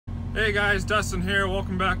Hey guys, Dustin here.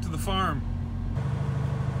 Welcome back to the farm.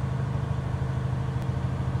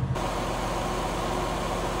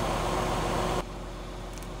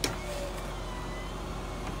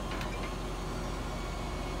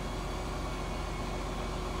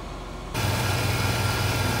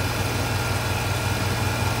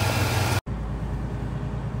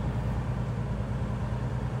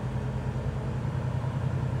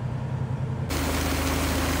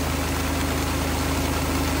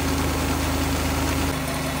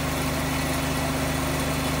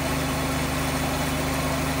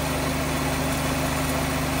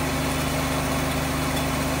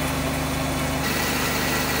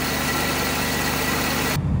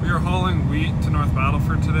 We are hauling wheat to North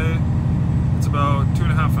Battleford today. It's about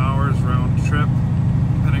 2.5 hours round trip,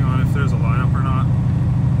 depending on if there's a lineup or not.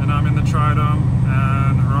 And I'm in the Tridom,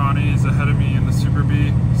 and Ronnie's ahead of me in the Super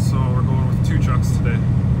B, so we're going with 2 trucks today.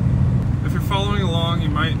 If you're following along, you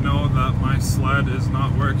might know that my sled is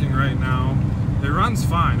not working right now. It runs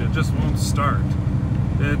fine, it just won't start.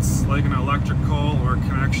 It's like an electrical or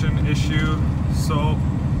connection issue, so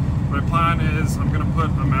my plan is I'm going to put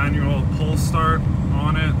a manual pull start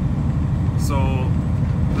on it so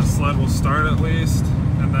the sled will start at least,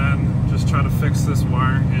 and then just try to fix this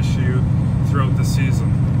wiring issue throughout the season.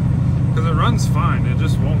 Because it runs fine, it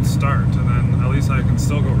just won't start, and then at least I can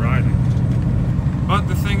still go riding. But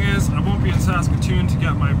the thing is, I won't be in Saskatoon to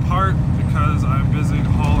get my part because I'm busy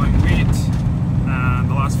hauling wheat, and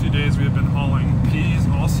the last few days we have been hauling peas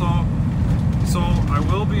also. So I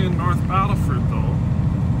will be in North Battleford though,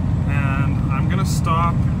 and I'm gonna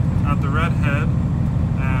stop at the Red Head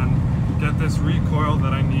and get this recoil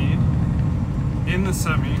that I need in the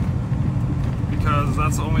semi, because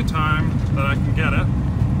that's the only time that I can get it,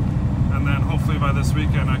 and then hopefully by this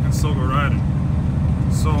weekend I can still go riding.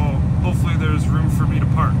 So hopefully there's room for me to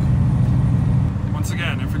park. Once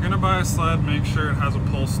again, if you're gonna buy a sled, make sure it has a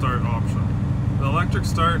pull start option. The electric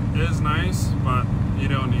start is nice, but you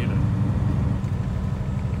don't need it.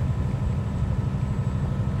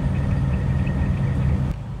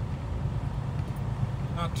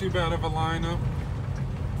 Not too bad of a lineup.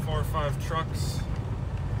 4 or 5 trucks.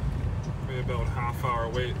 Maybe about half-hour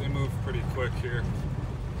wait. They move pretty quick here.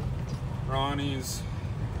 Ronnie's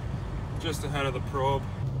just ahead of the probe.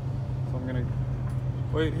 So I'm gonna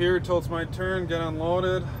wait here till it's my turn, get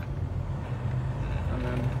unloaded, and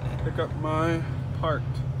then pick up my part.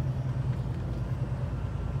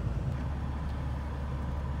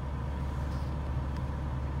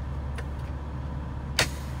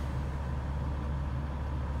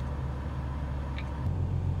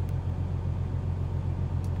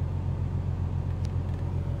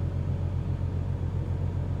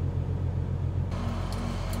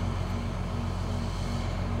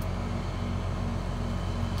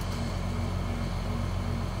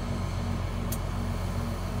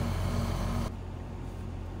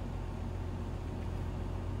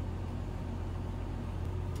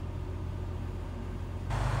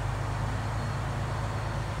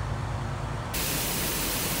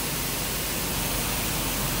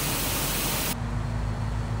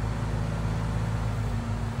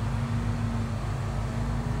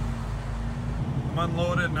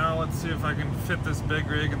 Unloaded now. Let's see if I can fit this big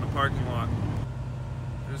rig in the parking lot.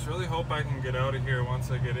 I just really hope I can get out of here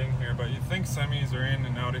once I get in here, but you'd think semis are in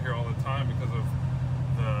and out of here all the time because of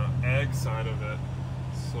the ag side of it,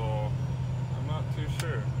 so I'm not too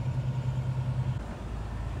sure.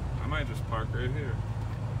 I might just park right here.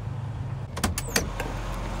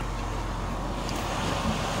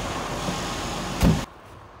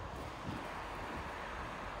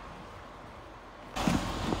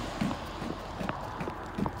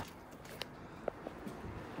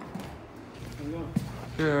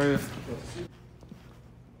 Here are you?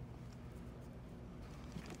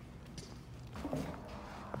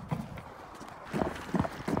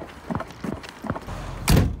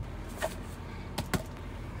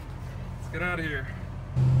 Let's get out of here.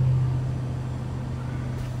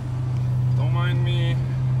 Don't mind me.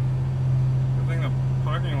 I think the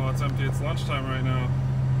parking lot's empty. It's lunchtime right now.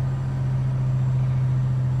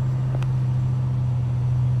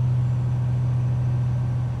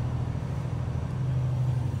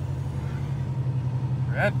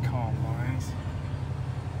 Red combines.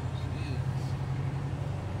 Jeez.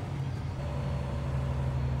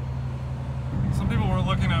 Some people were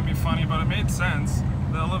looking at me funny, but it made sense.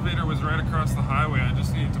 The elevator was right across the highway. I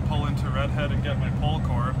just needed to pull into Red Head and get my pull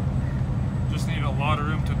cord. Just needed a lot of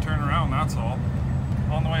room to turn around, that's all.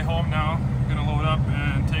 On the way home now, I'm gonna load up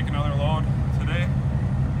and take another load today,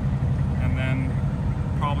 and then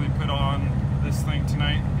probably put on this thing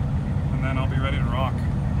tonight, and then I'll be ready to rock.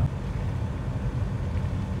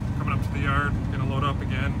 up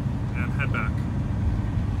again and head back.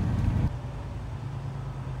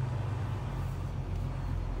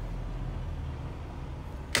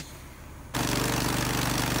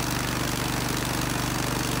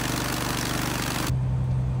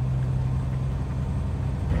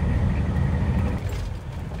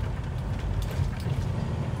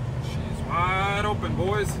 She's wide open,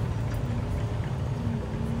 boys.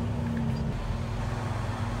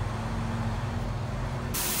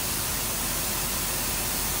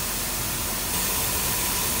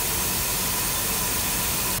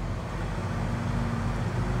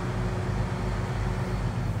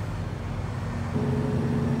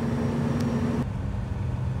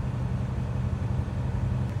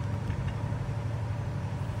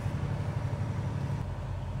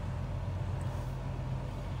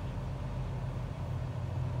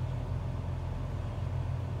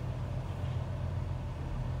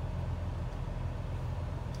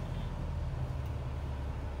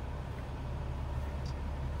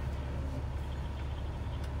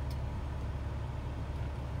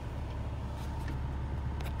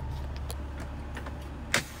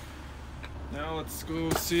 Now let's go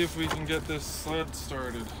see if we can get this sled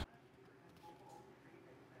started.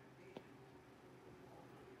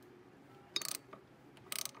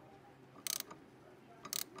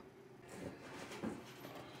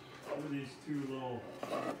 What are these two little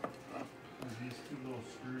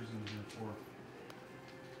screws in here for?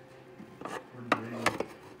 Where do they go?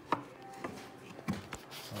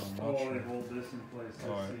 Oh, sure. They hold this in place.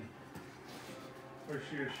 Let's see. Where's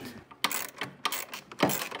she?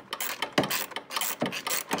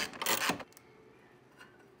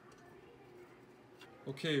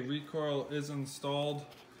 Okay, recoil is installed,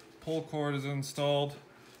 pull cord is installed.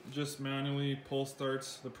 Just manually pull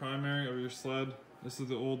starts the primary of your sled. This is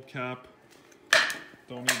the old cap.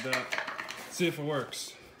 Don't need that. See if it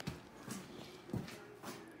works.